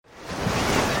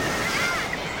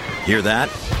Hear that?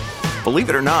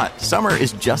 Believe it or not, summer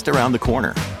is just around the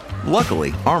corner.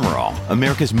 Luckily, Armor All,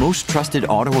 America's most trusted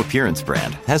auto appearance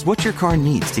brand, has what your car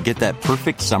needs to get that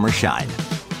perfect summer shine.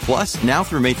 Plus, now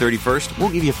through May 31st, we'll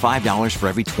give you $5 for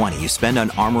every $20 you spend on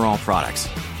Armor All products.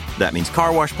 That means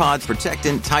car wash pods,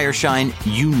 protectant, tire shine,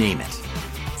 you name it.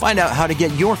 Find out how to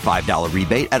get your $5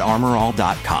 rebate at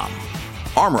armorall.com.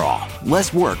 Armor All,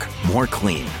 less work, more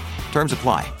clean. Terms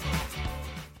apply.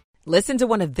 Listen to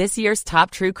one of this year's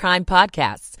top true crime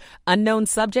podcasts. Unknown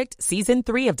Subject, Season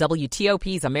 3 of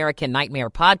WTOP's American Nightmare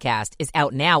podcast is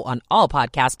out now on all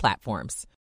podcast platforms.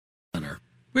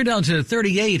 We're down to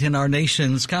 38 in our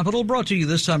nation's capital, brought to you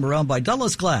this time around by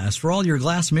Dulles Glass. For all your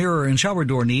glass, mirror, and shower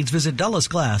door needs, visit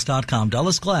DullesGlass.com.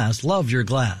 Dulles Glass, love your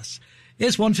glass.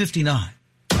 It's 1:59.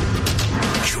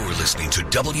 You're listening to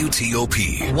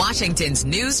WTOP, Washington's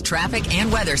news, traffic,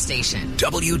 and weather station.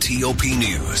 WTOP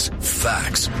News.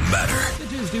 Facts matter.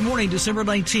 Tuesday morning, December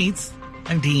 19th.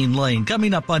 I'm Dean Lane.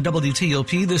 Coming up on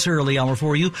WTOP this early hour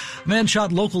for you, a man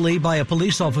shot locally by a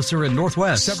police officer in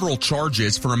Northwest. Several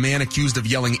charges for a man accused of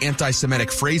yelling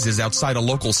anti-Semitic phrases outside a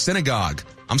local synagogue.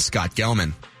 I'm Scott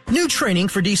Gelman. New training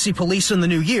for D.C. police in the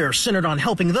new year centered on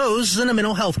helping those in a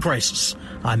mental health crisis.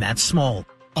 I'm Matt Small.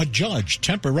 A judge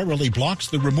temporarily blocks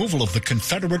the removal of the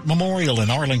Confederate Memorial in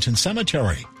Arlington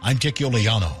Cemetery. I'm Dick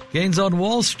Iuliano. Gains on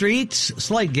Wall Street,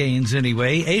 slight gains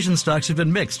anyway. Asian stocks have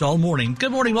been mixed all morning.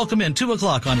 Good morning, welcome in, 2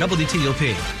 o'clock on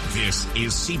WTOP. This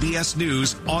is CBS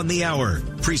News on the Hour,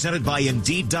 presented by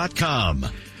Indeed.com.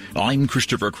 I'm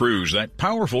Christopher Cruz. That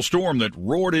powerful storm that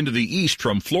roared into the east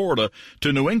from Florida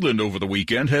to New England over the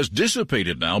weekend has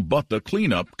dissipated now, but the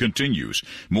cleanup continues.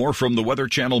 More from the Weather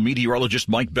Channel meteorologist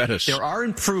Mike Bettis. There are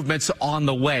improvements on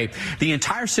the way. The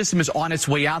entire system is on its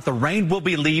way out. The rain will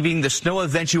be leaving. The snow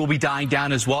eventually will be dying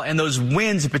down as well. And those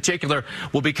winds in particular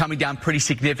will be coming down pretty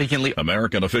significantly.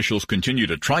 American officials continue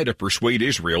to try to persuade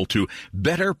Israel to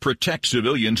better protect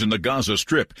civilians in the Gaza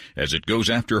Strip as it goes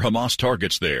after Hamas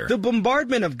targets there. The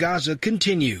bombardment of Gaza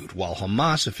continued, while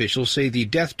Hamas officials say the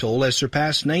death toll has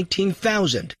surpassed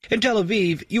 19,000. In Tel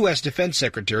Aviv, U.S. Defense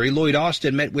Secretary Lloyd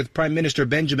Austin met with Prime Minister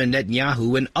Benjamin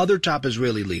Netanyahu and other top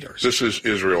Israeli leaders. This is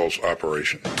Israel's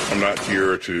operation. I'm not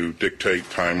here to dictate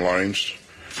timelines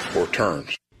or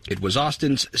terms. It was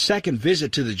Austin's second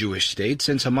visit to the Jewish state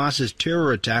since Hamas's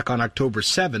terror attack on October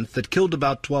 7th that killed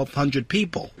about 1,200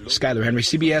 people. Skyler Henry,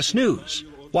 CBS News,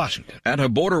 Washington. At a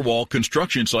border wall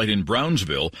construction site in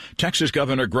Brownsville, Texas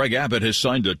Governor Greg Abbott has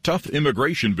signed a tough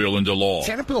immigration bill into law.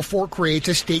 Senate Bill 4 creates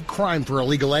a state crime for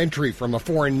illegal entry from a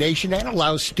foreign nation and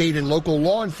allows state and local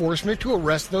law enforcement to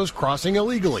arrest those crossing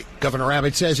illegally. Governor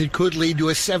Abbott says it could lead to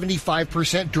a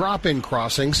 75% drop in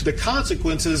crossings. The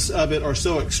consequences of it are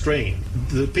so extreme.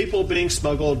 The people being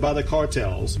smuggled by the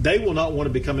cartels, they will not want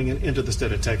to be coming into the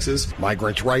state of Texas.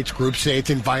 Migrant rights groups say it's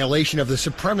in violation of the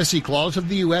Supremacy Clause of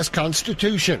the U.S.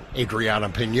 Constitution. Adriana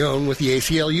Pinon with the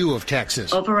ACLU of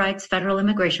Texas. Overrides federal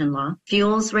immigration law,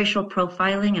 fuels racial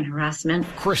profiling and harassment.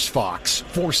 Chris Fox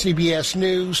for CBS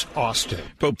News, Austin.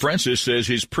 Pope Francis says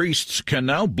his priests can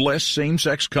now bless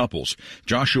same-sex couples.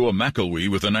 Joshua McElwee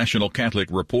with the National Catholic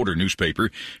Reporter newspaper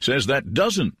says that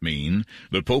doesn't mean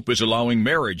the Pope is allowing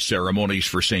marriage ceremonies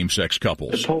for same-sex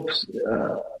couples. The Pope's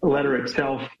letter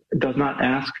itself does not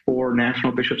ask for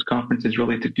national bishops' conferences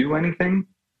really to do anything.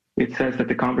 It says that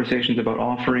the conversations about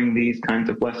offering these kinds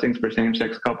of blessings for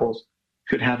same-sex couples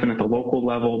should happen at the local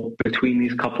level between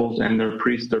these couples and their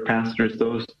priests, their pastors,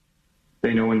 those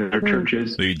they know in their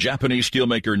churches. The Japanese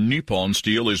steelmaker Nippon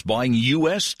Steel is buying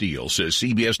U.S. steel, says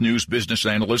CBS News business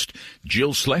analyst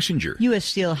Jill Schlesinger. U.S.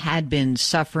 Steel had been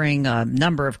suffering a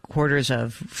number of quarters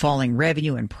of falling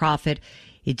revenue and profit.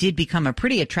 It did become a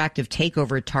pretty attractive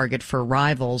takeover target for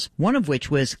rivals, one of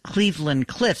which was Cleveland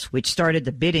Cliffs, which started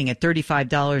the bidding at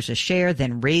 $35 a share,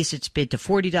 then raised its bid to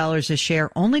 $40 a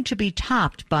share, only to be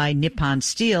topped by Nippon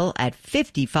Steel at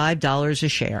 $55 a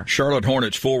share. Charlotte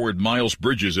Hornets forward Miles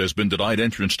Bridges has been denied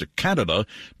entrance to Canada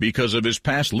because of his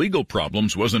past legal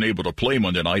problems, wasn't able to play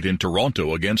Monday night in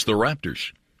Toronto against the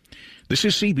Raptors. This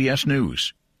is CBS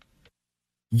News.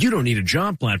 You don't need a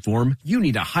job platform, you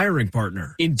need a hiring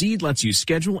partner. Indeed lets you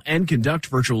schedule and conduct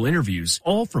virtual interviews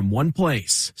all from one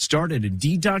place. Start at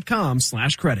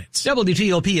Indeed.com/credits.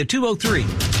 WTOP at 2:03.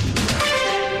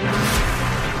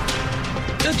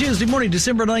 Good Tuesday morning,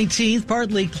 December 19th,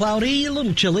 partly cloudy, a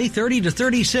little chilly, 30 to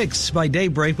 36 by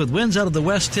daybreak with winds out of the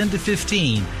west 10 to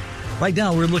 15. Right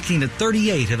now we're looking at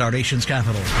 38 at our nation's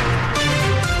capital.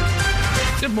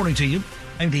 Good morning to you.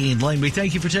 I'm Dean Lane. We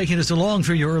thank you for taking us along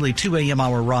for your early 2 a.m.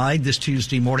 hour ride this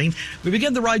Tuesday morning. We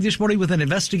begin the ride this morning with an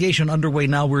investigation underway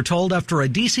now, we're told, after a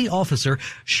D.C. officer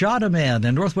shot a man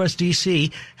in northwest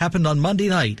D.C. Happened on Monday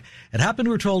night. It happened,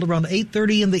 we're told, around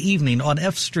 8:30 in the evening on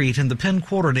F Street in the Penn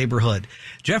Quarter neighborhood.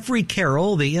 Jeffrey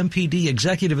Carroll, the MPD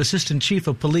Executive Assistant Chief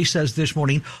of Police, says this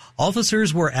morning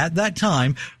officers were at that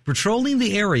time patrolling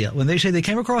the area when they say they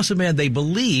came across a man they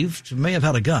believed may have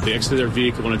had a gun. They exited their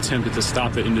vehicle and attempted to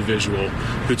stop the individual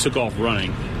who took off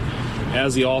running.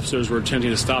 As the officers were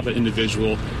attempting to stop that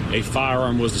individual, a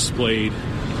firearm was displayed.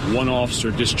 One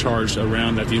officer discharged a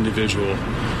round at the individual.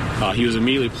 He was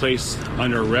immediately placed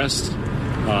under arrest.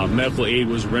 Medical aid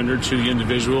was rendered to the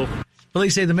individual.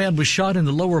 Police say the man was shot in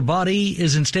the lower body,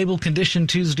 is in stable condition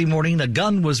Tuesday morning. A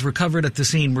gun was recovered at the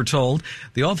scene, we're told.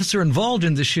 The officer involved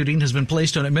in the shooting has been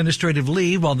placed on administrative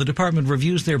leave while the department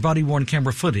reviews their body-worn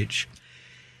camera footage.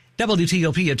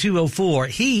 WTOP at 2:04.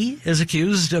 He is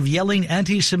accused of yelling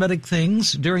anti-Semitic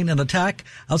things during an attack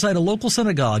outside a local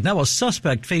synagogue. Now a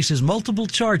suspect faces multiple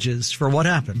charges for what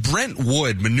happened. Brent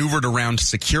Wood maneuvered around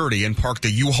security and parked a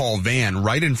U-Haul van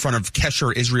right in front of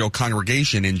Kesher Israel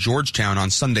congregation in Georgetown on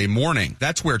Sunday morning.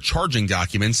 That's where charging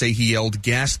documents say he yelled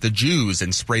 "Gas the Jews"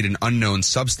 and sprayed an unknown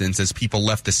substance as people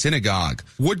left the synagogue.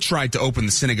 Wood tried to open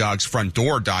the synagogue's front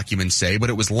door, documents say, but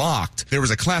it was locked. There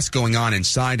was a class going on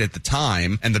inside at the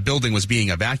time, and the building was being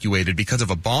evacuated because of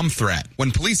a bomb threat.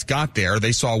 When police got there,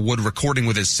 they saw Wood recording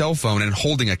with his cell phone and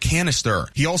holding a canister.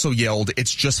 He also yelled,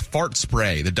 "It's just fart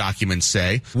spray," the documents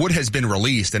say. Wood has been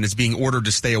released and is being ordered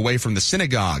to stay away from the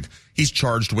synagogue. He's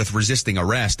charged with resisting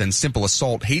arrest and simple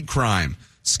assault hate crime.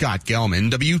 Scott Gelman,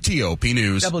 WTOP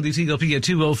News. WTOP at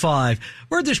 2:05.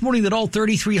 Word this morning that all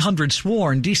 3,300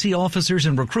 sworn D.C. officers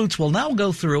and recruits will now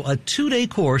go through a 2-day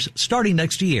course starting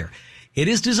next year. It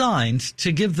is designed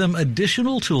to give them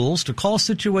additional tools to calm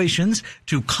situations,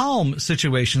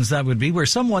 that would be, where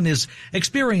someone is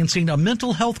experiencing a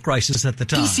mental health crisis at the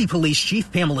time. D.C. Police Chief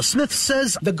Pamela Smith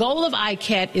says the goal of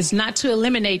ICAT is not to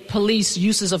eliminate police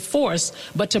uses of force,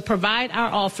 but to provide our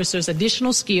officers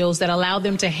additional skills that allow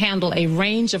them to handle a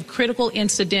range of critical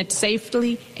incidents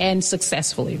safely and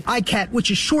successfully. ICAT,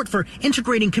 which is short for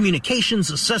Integrating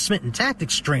Communications, Assessment, and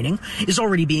Tactics Training, is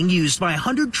already being used by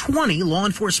 120 law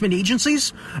enforcement agencies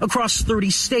across 30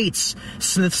 states.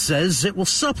 Smith says it will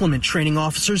supplement training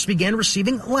officers began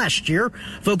receiving last year,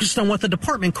 focused on what the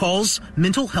department calls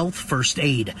mental health first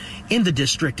aid. In the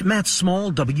district, Matt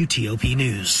Small, WTOP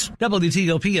News.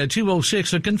 WTOP at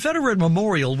 2:06. A Confederate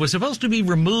memorial was supposed to be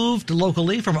removed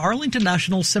locally from Arlington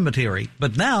National Cemetery,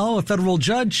 but now a federal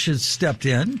judge has stepped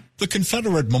in. The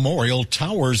Confederate Memorial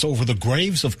towers over the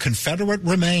graves of Confederate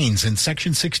remains in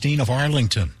Section 16 of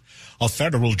Arlington. A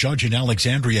federal judge in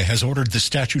Alexandria has ordered the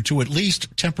statue to at least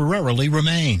temporarily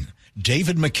remain.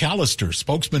 David McAllister,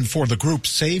 spokesman for the group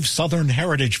Save Southern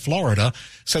Heritage Florida,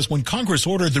 says when Congress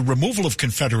ordered the removal of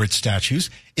Confederate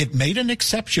statues, it made an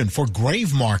exception for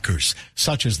grave markers,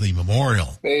 such as the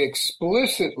memorial. They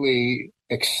explicitly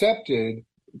accepted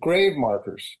grave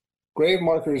markers. Grave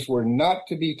markers were not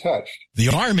to be touched. The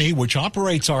Army, which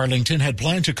operates Arlington, had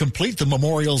planned to complete the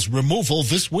memorial's removal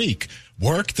this week,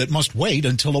 work that must wait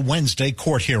until a Wednesday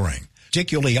court hearing. Dick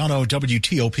Iuliano,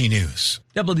 WTOP News.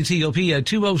 WTOP at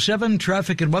 2:07.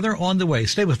 Traffic and weather on the way.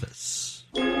 Stay with us.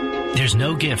 There's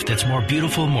no gift that's more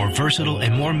beautiful, more versatile,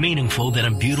 and more meaningful than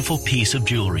a beautiful piece of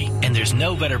jewelry. And there's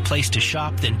no better place to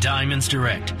shop than Diamonds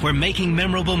Direct, where making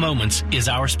memorable moments is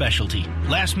our specialty.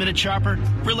 Last minute shopper?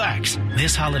 Relax.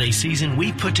 This holiday season,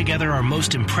 we've put together our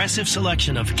most impressive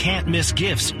selection of can't-miss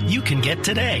gifts you can get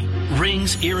today.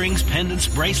 Rings, earrings, pendants,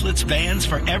 bracelets, bands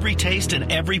for every taste and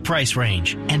every price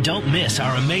range. And don't miss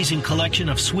our amazing collection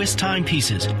of Swiss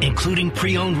timepieces, including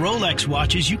pre-owned Rolex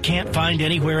watches you can't find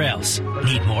anywhere else.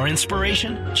 Need more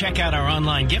inspiration? Check out our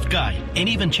online gift guide and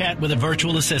even chat with a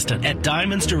virtual assistant at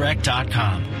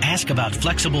DiamondsDirect.com. Ask about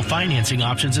flexible financing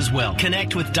options as well.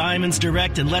 Connect with Diamonds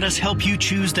Direct and let us help you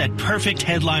choose that perfect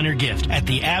headliner gift at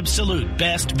the absolute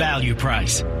best value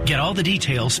price. Get all the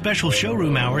details, special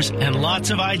showroom hours, and lots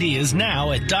of ideas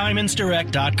now at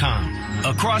DiamondsDirect.com.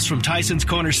 Across from Tyson's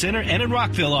Corner Center and in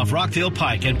Rockville off Rockville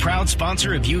Pike, and proud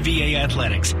sponsor of UVA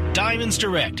Athletics. Diamonds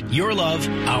Direct. Your love,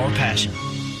 our passion.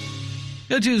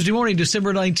 Good Tuesday morning,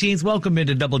 December 19th. Welcome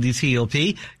into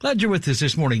WTOP. Glad you're with us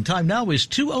this morning. Time now is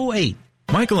 2:08.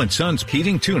 Michael & Son's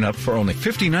heating tune-up for only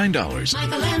 $59.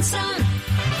 Michael & Son.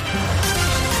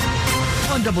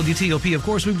 On WTOP, of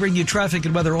course, we bring you traffic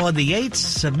and weather on the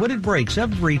 8s and when it breaks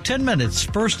every 10 minutes.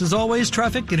 First, as always,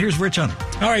 traffic, and here's Rich Hunter.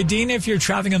 All right, Dean, if you're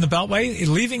traveling on the Beltway,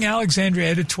 leaving Alexandria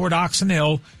headed toward Oxon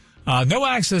Hill, no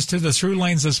access to the through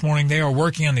lanes this morning. They are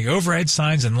working on the overhead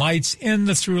signs and lights in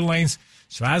the through lanes.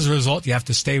 So as a result, you have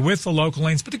to stay with the local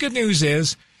lanes. But the good news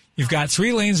is you've got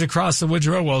 3 lanes across the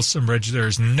Woodrow Wilson Bridge.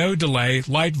 There's no delay,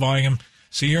 light volume,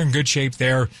 so you're in good shape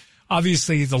there.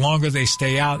 Obviously, the longer they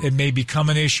stay out, it may become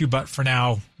an issue, but for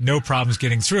now, no problems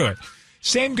getting through it.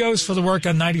 Same goes for the work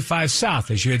on 95 South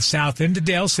as you head south into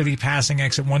Dale City, passing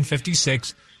exit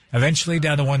 156, eventually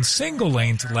down to one single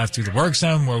lane to the left through the work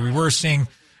zone, where we were seeing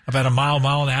about a mile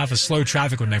and a half of slow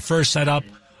traffic when they first set up.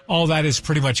 All that is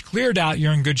pretty much cleared out.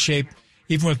 You're in good shape.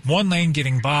 Even with one lane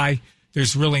getting by,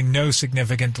 there's really no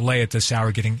significant delay at this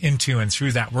hour getting into and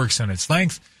through that work zone its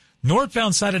length.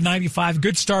 Northbound side of 95,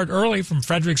 good start early from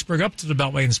Fredericksburg up to the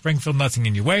Beltway in Springfield, nothing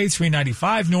in your way.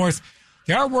 395 north.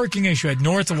 They are working as you head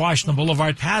north of Washington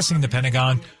Boulevard, passing the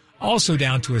Pentagon, also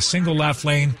down to a single left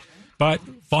lane, but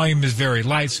volume is very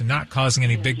light, so not causing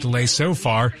any big delays so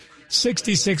far.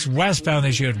 66 westbound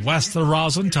as you head west of the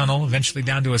Roslyn Tunnel, eventually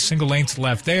down to a single lane to the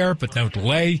left there, but no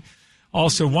delay.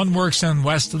 Also, one work zone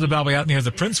west of the Beltway out near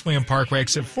the Prince William Parkway,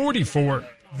 exit 44.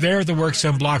 There, the work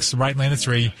zone blocks the right lane of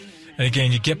 3. And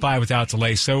again, you get by without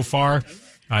delay so far.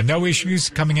 No issues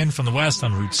coming in from the west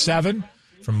on Route 7.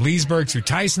 From Leesburg through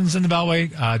Tyson's in the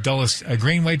Beltway, Dulles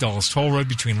Greenway, Dulles Toll Road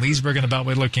between Leesburg and the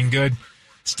Beltway looking good.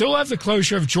 Still have the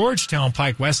closure of Georgetown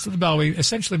Pike west of the Beltway,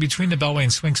 essentially between the Beltway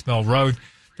and Swinks Mill Road.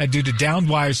 That due to downed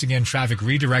wires, again, traffic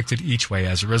redirected each way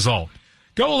as a result.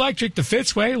 Go electric the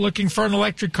Fitzway. Looking for an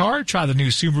electric car? Try the new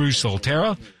Subaru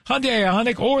Solterra, Hyundai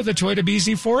Ioniq, or the Toyota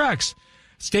BZ4X.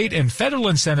 State and federal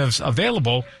incentives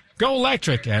available. Go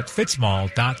electric at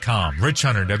fitzmall.com. Rich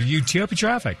Hunter, WTOP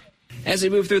Traffic. As we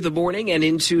move through the morning and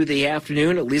into the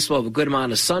afternoon, at least we'll have a good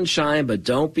amount of sunshine, but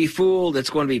don't be fooled. It's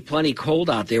going to be plenty cold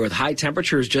out there with high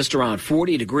temperatures just around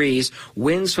 40 degrees.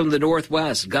 Winds from the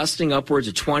northwest gusting upwards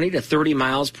of 20 to 30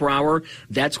 miles per hour.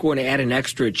 That's going to add an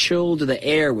extra chill to the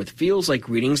air with feels like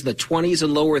readings in the 20s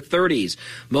and lower 30s.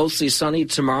 Mostly sunny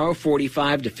tomorrow,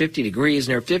 45 to 50 degrees,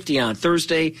 near 50 on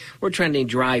Thursday. We're trending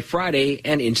dry Friday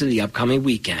and into the upcoming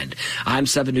weekend. I'm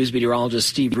 7 News meteorologist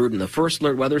Steve Rudin, the First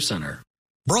Alert Weather Center.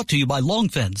 Brought to you by Long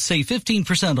Fence. Save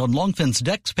 15% on Long Fence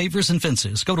decks, pavers, and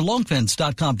fences. Go to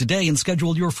longfence.com today and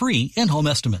schedule your free in-home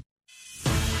estimate.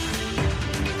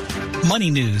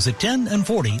 Money news at 10 and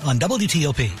 40 on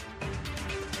WTOP.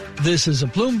 This is a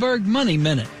Bloomberg Money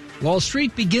Minute. Wall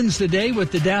Street begins the day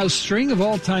with the Dow's string of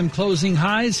all-time closing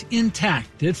highs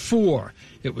intact at 4.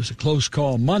 It was a close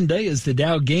call Monday as the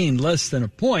Dow gained less than a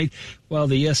point, while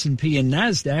the S&P and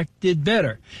Nasdaq did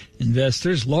better.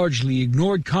 Investors largely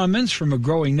ignored comments from a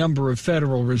growing number of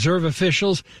Federal Reserve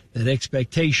officials that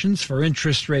expectations for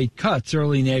interest rate cuts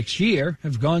early next year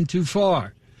have gone too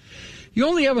far. You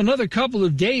only have another couple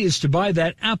of days to buy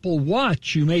that Apple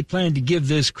Watch you may plan to give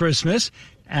this Christmas.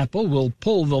 Apple will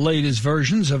pull the latest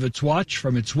versions of its watch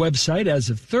from its website as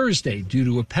of Thursday due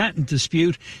to a patent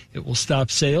dispute. It will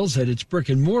stop sales at its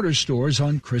brick-and-mortar stores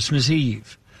on Christmas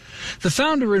Eve. The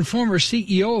founder and former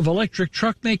CEO of electric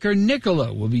truck maker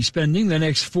Nikola will be spending the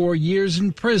next 4 years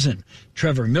in prison.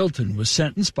 Trevor Milton was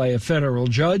sentenced by a federal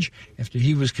judge after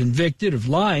he was convicted of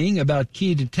lying about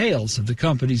key details of the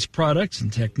company's products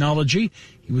and technology.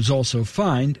 He was also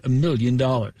fined $1 million.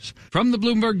 From the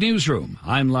Bloomberg Newsroom,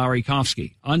 I'm Larry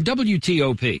Kofsky on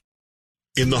WTOP.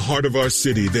 In the heart of our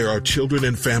city, there are children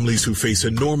and families who face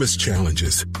enormous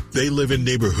challenges. They live in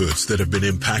neighborhoods that have been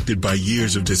impacted by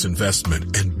years of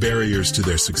disinvestment and barriers to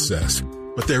their success.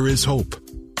 But there is hope.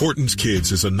 Horton's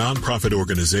Kids is a nonprofit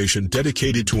organization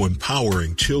dedicated to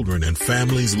empowering children and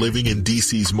families living in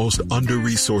DC's most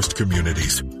under-resourced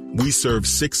communities. We serve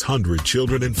 600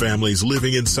 children and families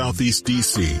living in Southeast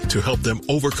DC to help them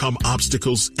overcome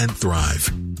obstacles and thrive.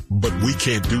 But we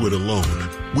can't do it alone.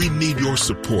 We need your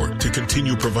support to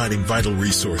continue providing vital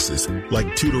resources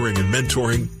like tutoring and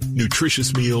mentoring,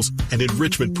 nutritious meals, and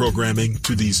enrichment programming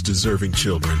to these deserving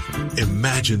children.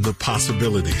 Imagine the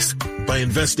possibilities. By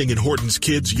investing in Horton's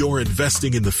Kids, you're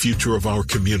investing in the future of our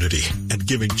community and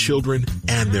giving children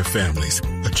and their families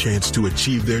a chance to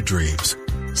achieve their dreams.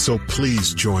 So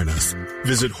please join us.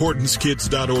 Visit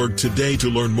HortonsKids.org today to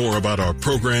learn more about our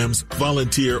programs,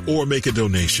 volunteer, or make a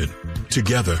donation.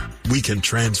 Together, we can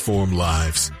transform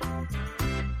lives.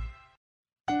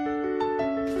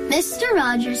 Mr.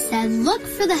 Rogers said, look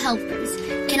for the helpers.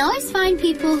 You can always find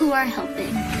people who are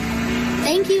helping.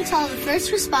 Thank you to all the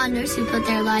first responders who put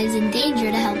their lives in danger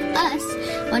to help us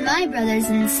when my brothers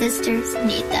and sisters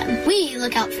need them. We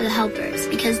look out for the helpers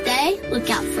because they look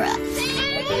out for us.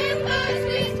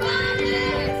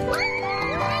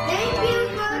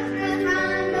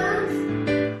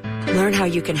 Learn how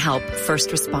you can help first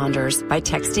responders by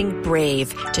texting BRAVE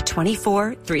to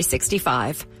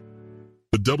 24365.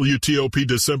 The WTOP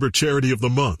December Charity of the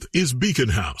Month is Beacon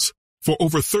House. For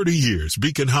over 30 years,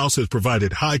 Beacon House has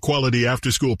provided high-quality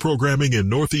after-school programming in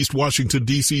Northeast Washington,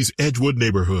 D.C.'s Edgewood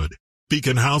neighborhood.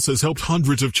 Beacon House has helped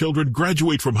hundreds of children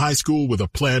graduate from high school with a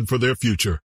plan for their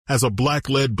future. As a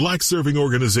Black-led, Black-serving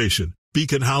organization,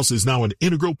 Beacon House is now an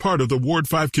integral part of the Ward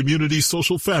 5 community's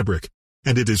social fabric,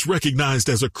 and it is recognized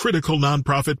as a critical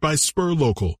nonprofit by Spur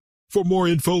Local. For more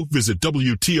info, visit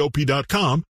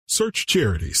WTOP.com, search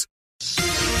charities.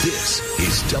 This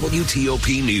is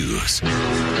WTOP News.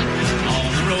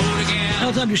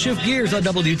 Now time to shift gears on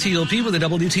WTOP with a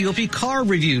WTOP car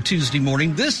review Tuesday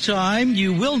morning. This time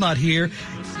you will not hear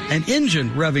an engine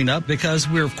revving up because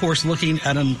we're, of course, looking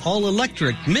at an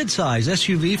all-electric midsize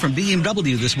SUV from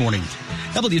BMW this morning.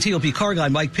 WTOP car guy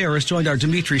Mike Paris joined our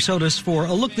Dimitri Sotis for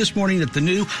a look this morning at the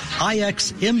new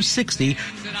iX M60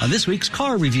 on this week's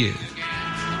car review.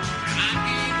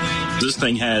 This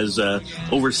thing has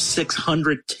over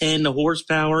 610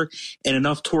 horsepower and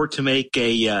enough torque to make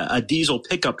a diesel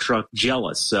pickup truck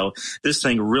jealous. So this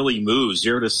thing really moves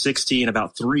 0 to 60 in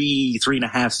about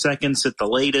 3.5 seconds at the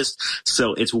latest.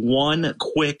 So it's one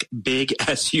quick, big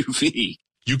SUV.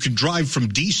 You could drive from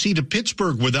D.C. to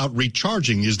Pittsburgh without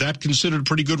recharging. Is that considered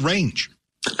pretty good range?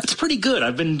 That's pretty good.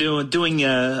 I've been doing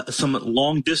some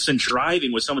long distance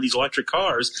driving with some of these electric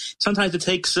cars. Sometimes it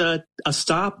takes a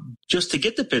stop just to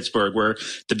get to Pittsburgh, where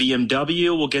the BMW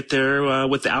will get there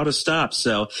without a stop.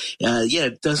 So,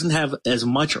 it doesn't have as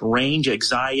much range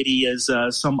anxiety as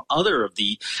some other of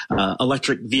the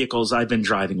electric vehicles I've been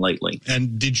driving lately.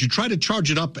 And did you try to charge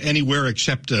it up anywhere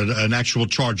except an actual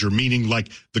charger, meaning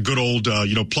like the good old,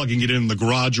 plugging it in the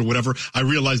garage or whatever? I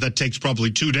realize that takes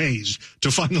probably 2 days to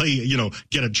finally,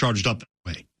 get it charged up that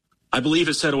way. I believe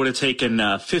it said it would have taken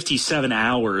 57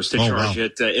 hours to charge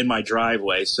it in my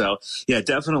driveway. So,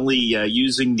 definitely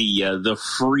using the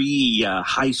free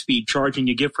high-speed charging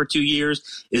you get for 2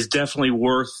 years is definitely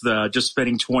worth just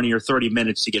spending 20 or 30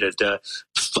 minutes to get it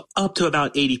up to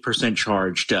about 80%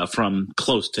 charged from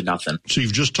close to nothing. So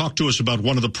you've just talked to us about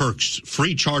one of the perks,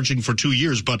 free charging for 2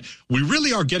 years, but we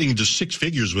really are getting into six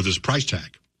figures with this price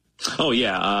tag. Oh,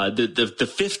 yeah. The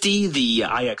 50, the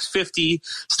iX50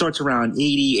 starts around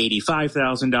 $80,000,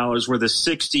 $85,000, where the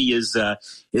 60 is the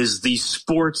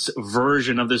sports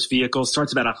version of this vehicle.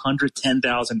 Starts about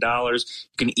 $110,000. You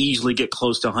can easily get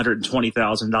close to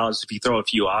 $120,000 if you throw a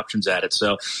few options at it.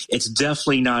 So it's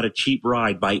definitely not a cheap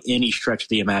ride by any stretch of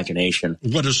the imagination.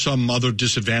 What are some other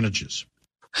disadvantages?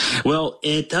 Well,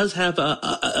 it does have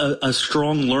a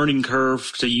strong learning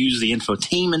curve to use the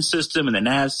infotainment system and the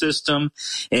nav system.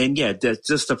 And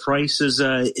just the price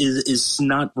is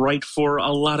not right for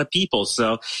a lot of people.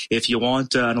 So if you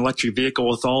want an electric vehicle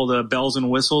with all the bells and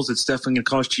whistles, it's definitely going to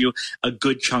cost you a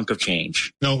good chunk of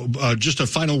change. Now, just a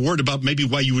final word about maybe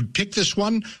why you would pick this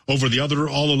one over the other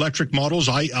all-electric models.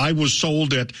 I was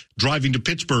sold at driving to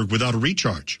Pittsburgh without a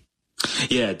recharge.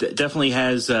 Yeah, definitely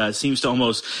has seems to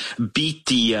almost beat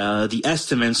the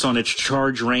estimates on its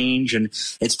charge range, and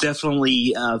it's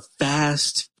definitely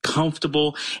fast,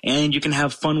 comfortable, and you can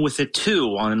have fun with it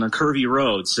too on a curvy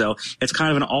road. So it's kind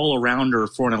of an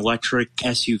all-arounder for an electric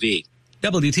SUV.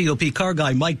 WTOP car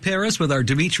guy Mike Paris with our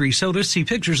Dimitri Sotis. See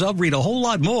pictures of, read a whole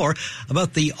lot more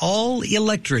about the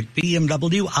all-electric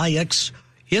BMW iX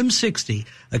M60.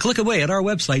 A click away at our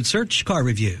website. Search Car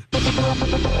Review.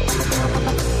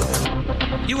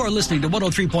 You are listening to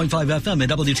 103.5 FM at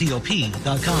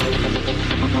WTOP.com.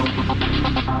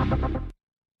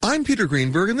 I'm Peter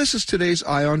Greenberg, and this is today's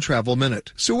Eye on Travel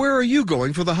Minute. So where are you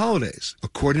going for the holidays?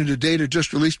 According to data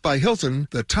just released by Hilton,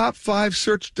 the top 5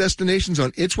 search destinations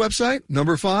on its website,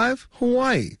 number 5,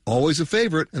 Hawaii. Always a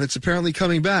favorite, and it's apparently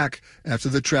coming back after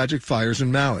the tragic fires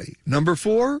in Maui. Number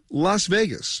 4, Las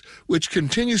Vegas, which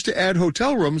continues to add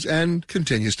hotel rooms and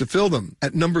continues to fill them.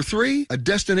 At number 3, a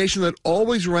destination that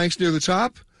always ranks near the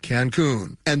top,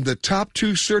 Cancun. And the top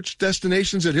 2 search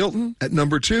destinations at Hilton, at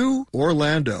number 2,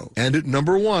 Orlando. And at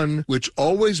number 1, which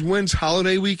always wins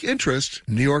holiday week interest,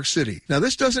 New York City. Now,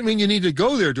 this doesn't mean you need to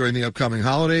go there during the upcoming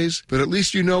holidays, but at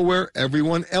least you know where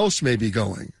everyone else may be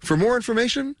going. For more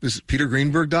information, visit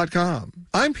petergreenberg.com.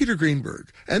 I'm Peter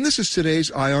Greenberg, and this is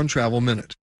today's Eye on Travel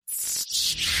Minute.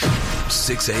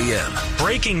 6 a.m.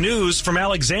 Breaking news from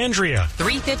Alexandria.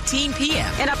 3:15 p.m.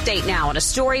 An update now on a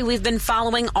story we've been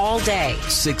following all day.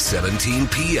 6:17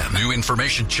 p.m. New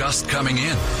information just coming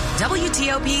in.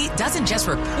 WTOP doesn't just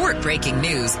report breaking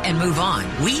news and move on.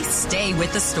 We stay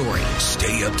with the story.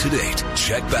 Stay up to date.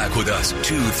 Check back with us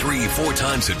 2, 3, 4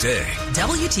 times a day.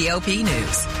 WTOP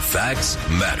News. Facts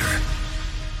matter.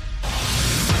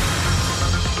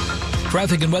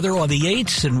 Traffic and weather on the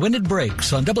 8s and when it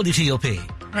breaks on WTOP.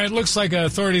 All right, it looks like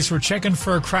authorities were checking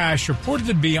for a crash reported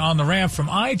to be on the ramp from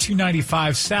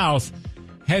I-295 south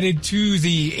headed to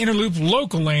the inner loop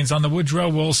local lanes on the Woodrow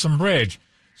Wilson Bridge.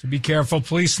 So be careful.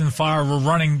 Police and fire were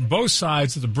running both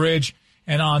sides of the bridge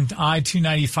and on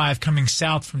I-295 coming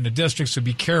south from the district. So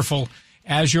be careful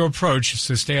as you approach.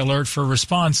 So stay alert for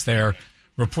response there.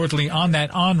 Reportedly on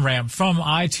that on-ramp from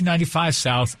I-295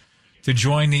 south to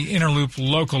join the inner loop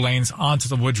local lanes onto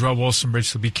the Woodrow Wilson Bridge.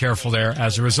 So be careful there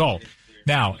as a result.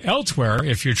 Now, elsewhere,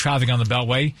 if you're traveling on the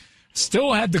Beltway,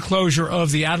 still had the closure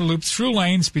of the outer loop through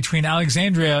lanes between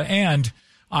Alexandria and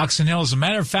Oxon Hill. As a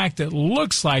matter of fact, it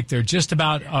looks like they're just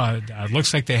about,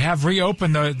 looks like they have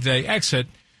reopened the exit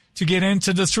to get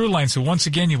into the through lane. So once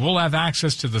again, you will have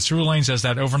access to the through lanes as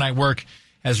that overnight work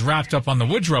has wrapped up on the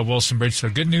Woodrow Wilson Bridge. So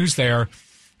good news there.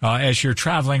 As you're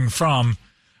traveling from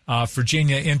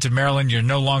Virginia into Maryland, you're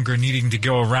no longer needing to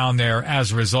go around there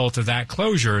as a result of that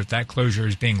closure. That closure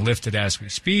is being lifted as we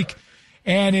speak.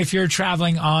 And if you're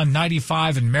traveling on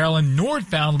 95 in Maryland,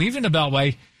 northbound, leaving the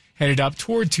Beltway, headed up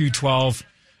toward 212,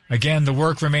 again, the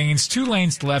work remains 2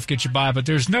 lanes to the left, get you by, but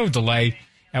there's no delay.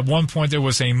 At one point, there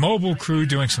was a mobile crew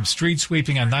doing some street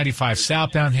sweeping on 95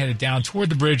 southbound, headed down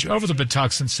toward the bridge over the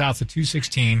Patuxent south of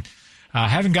 216.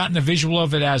 Haven't gotten a visual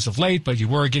of it as of late, but you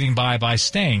were getting by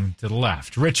staying to the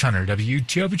left. Rich Hunter,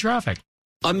 WTOP Traffic.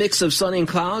 A mix of sun and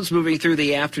clouds moving through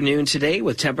the afternoon today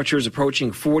with temperatures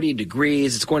approaching 40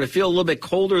 degrees. It's going to feel a little bit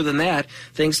colder than that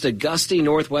thanks to gusty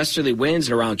northwesterly winds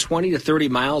at around 20 to 30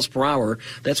 miles per hour.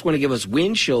 That's going to give us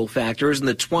wind chill factors in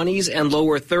the 20s and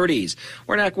lower 30s.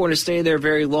 We're not going to stay there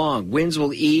very long. Winds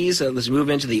will ease as we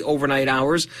move into the overnight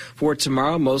hours. For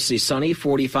tomorrow, mostly sunny,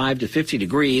 45 to 50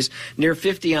 degrees, near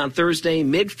 50 on Thursday,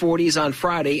 mid-40s on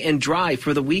Friday, and dry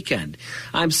for the weekend.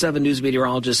 I'm 7 News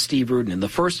meteorologist Steve Rudin in the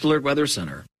First Alert Weather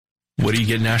Center. What are you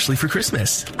getting Ashley for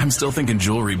Christmas? I'm still thinking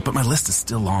jewelry, but my list is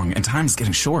still long and time's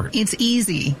getting short. It's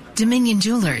easy. Dominion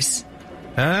Jewelers.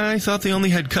 I thought they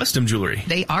only had custom jewelry.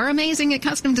 They are amazing at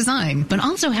custom design, but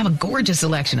also have a gorgeous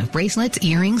selection of bracelets,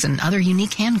 earrings, and other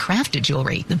unique handcrafted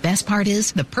jewelry. The best part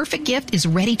is the perfect gift is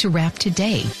ready to wrap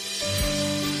today.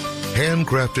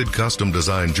 Handcrafted custom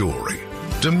design jewelry.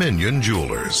 Dominion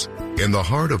Jewelers. In the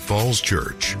heart of Falls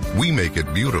Church, we make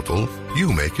it beautiful,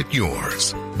 you make it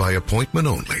yours. By appointment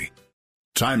only.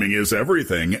 Timing is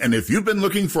everything, and if you've been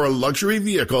looking for a luxury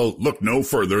vehicle, look no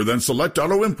further than Select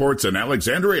Auto Imports in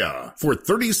Alexandria. For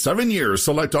 37 years,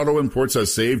 Select Auto Imports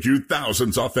has saved you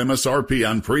thousands off MSRP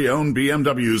on pre-owned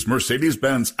BMWs,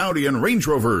 Mercedes-Benz, Audi, and Range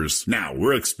Rovers. Now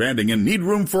we're expanding and need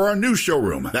room for our new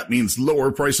showroom. That means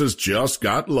lower prices just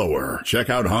got lower. Check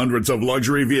out hundreds of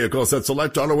luxury vehicles at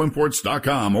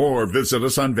SelectAutoImports.com or visit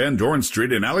us on Van Dorn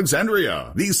Street in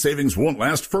Alexandria. These savings won't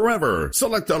last forever.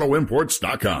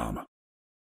 SelectAutoImports.com.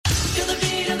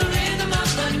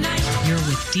 You're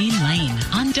with Dean Lane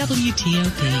on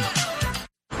WTOP.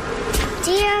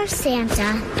 Dear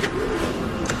Santa,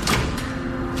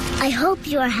 I hope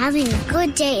you are having a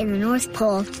good day in the North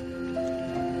Pole.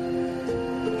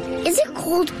 Is it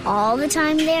cold all the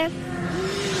time there?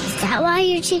 Is that why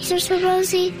your cheeks are so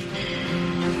rosy?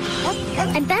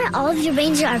 I bet all of your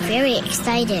reindeer are very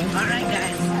excited. All right,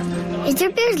 guys. Is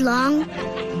your beard long?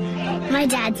 My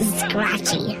dad's is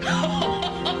scratchy.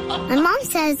 My mom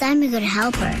says I'm a good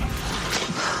helper.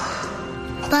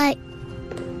 But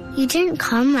you didn't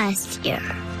come last year.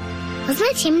 Was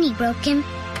my chimney broken?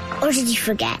 Or did you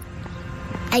forget?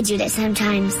 I do that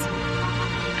sometimes.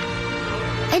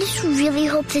 I just really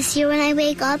hope this year when I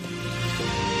wake up,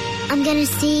 I'm gonna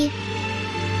see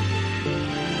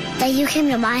that you came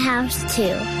to my house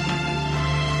too.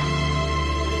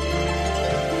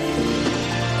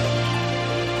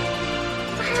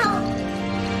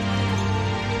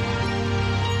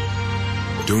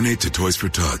 Donate to Toys for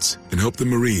Tots and help the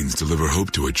Marines deliver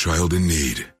hope to a child in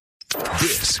need.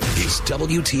 This is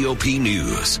WTOP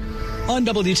News. On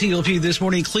WTOP this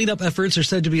morning, cleanup efforts are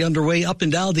said to be underway up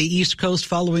and down the East Coast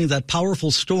following that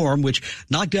powerful storm which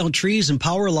knocked down trees and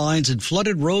power lines and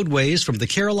flooded roadways from the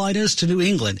Carolinas to New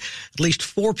England. At least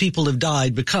 4 people have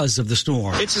died because of the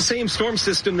storm. It's the same storm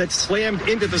system that slammed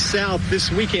into the south this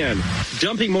weekend,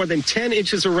 dumping more than 10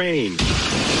 inches of rain.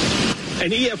 An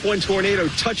EF1 tornado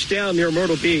touched down near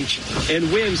Myrtle Beach,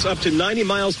 and winds up to 90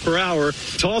 miles per hour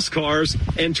tossed cars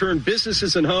and turned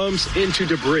businesses and homes into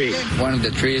debris. One of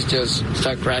the trees just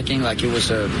started cracking like it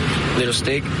was a little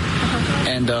stick,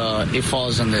 and it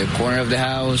falls on the corner of the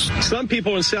house. Some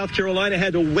people in South Carolina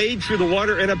had to wade through the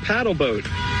water in a paddle boat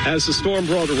as the storm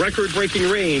brought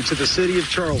record-breaking rain to the city of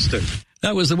Charleston.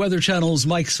 That was the Weather Channel's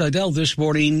Mike Seidel this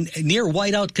morning. Near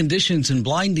whiteout conditions and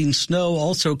blinding snow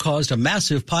also caused a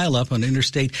massive pileup on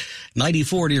Interstate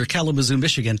 94 near Kalamazoo,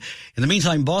 Michigan. In the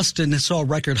meantime, Boston saw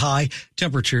record high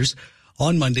temperatures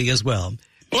on Monday as well.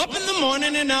 Up in the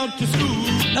morning and out to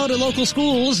school. Now to local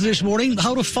schools this morning,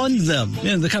 how to fund them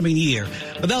in the coming year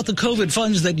without the COVID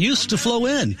funds that used to flow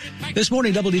in. This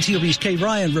morning, WTOP's Kay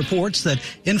Ryan reports that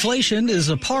inflation is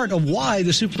a part of why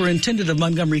the superintendent of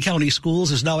Montgomery County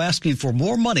Schools is now asking for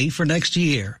more money for next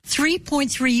year.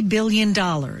 $3.3 billion.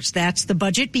 That's the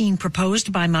budget being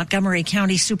proposed by Montgomery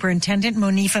County Superintendent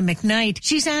Monifa McKnight.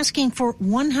 She's asking for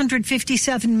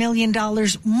 $157 million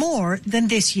more than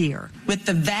this year. With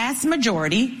the vast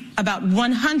majority, about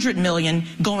 $100 million,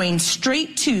 going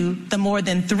straight to the more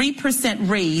than 3%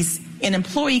 raise in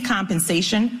employee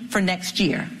compensation for next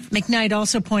year. McKnight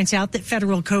also points out that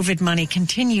federal COVID money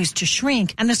continues to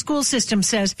shrink, and the school system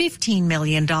says $15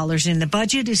 million in the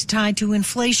budget is tied to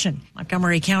inflation.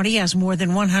 Montgomery County has more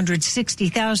than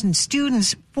 160,000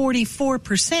 students.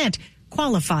 44%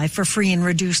 qualify for free and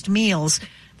reduced meals.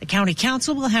 The county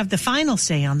council will have the final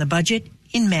say on the budget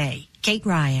in May. Kate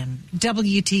Ryan,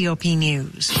 WTOP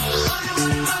News.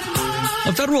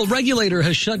 A federal regulator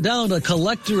has shut down a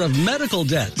collector of medical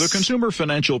debts. The Consumer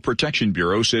Financial Protection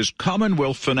Bureau says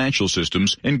Commonwealth Financial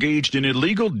Systems engaged in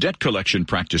illegal debt collection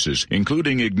practices,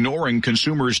 including ignoring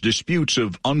consumers' disputes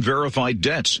of unverified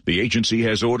debts. The agency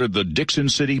has ordered the Dixon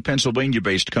City,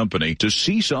 Pennsylvania-based company to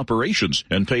cease operations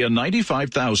and pay a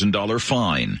 $95,000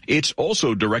 fine. It's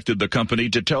also directed the company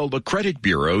to tell the credit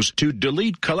bureaus to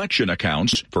delete collection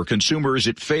accounts for consumers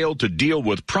it failed to deal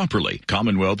with properly.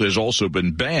 Commonwealth has also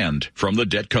been banned from the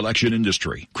debt collection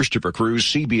industry. Christopher Cruz,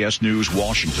 CBS News,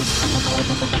 Washington.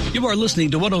 You are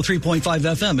listening to 103.5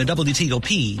 FM at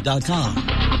WTOP.com.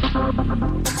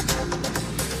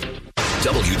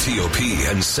 WTOP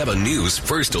and 7 News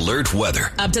First Alert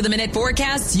Weather. Up-to-the-minute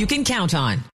forecasts you can count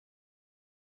on.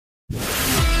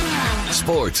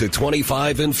 Sports at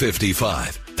 25 and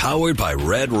 55. Powered by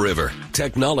Red River.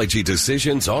 Technology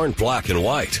decisions aren't black and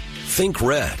white. Think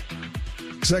red.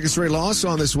 Second straight loss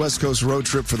on this West Coast road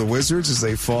trip for the Wizards as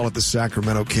they fall at the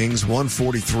Sacramento Kings,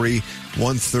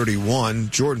 143-131.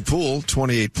 Jordan Poole,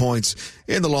 28 points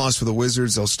in the loss for the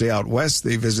Wizards. They'll stay out west.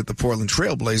 They visit the Portland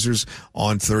Trail Blazers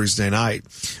on Thursday night.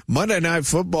 Monday Night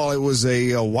Football, it was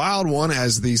a wild one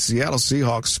as the Seattle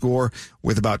Seahawks score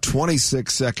with about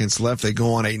 26 seconds left. They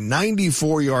go on a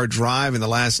 94-yard drive in the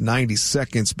last 90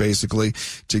 seconds, basically,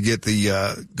 to get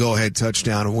the go-ahead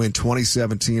touchdown and win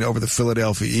 2017 over the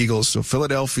Philadelphia Eagles. So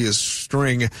Philadelphia's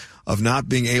string of not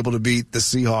being able to beat the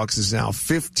Seahawks is now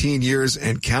 15 years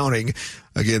and counting.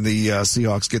 Again, the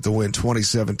Seahawks get the win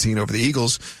 2017 over the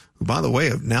Eagles, who, by the way,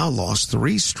 have now lost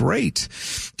 3 straight.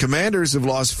 Commanders have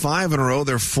lost 5 in a row.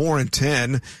 They're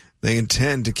 4-10. They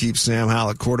intend to keep Sam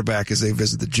Howell at quarterback as they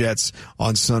visit the Jets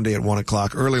on Sunday at 1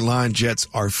 o'clock. Early line Jets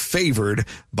are favored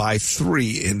by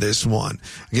 3 in this one.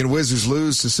 Again, Wizards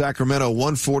lose to Sacramento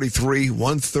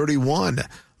 143-131.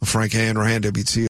 Frank Hanrahan, WTOP.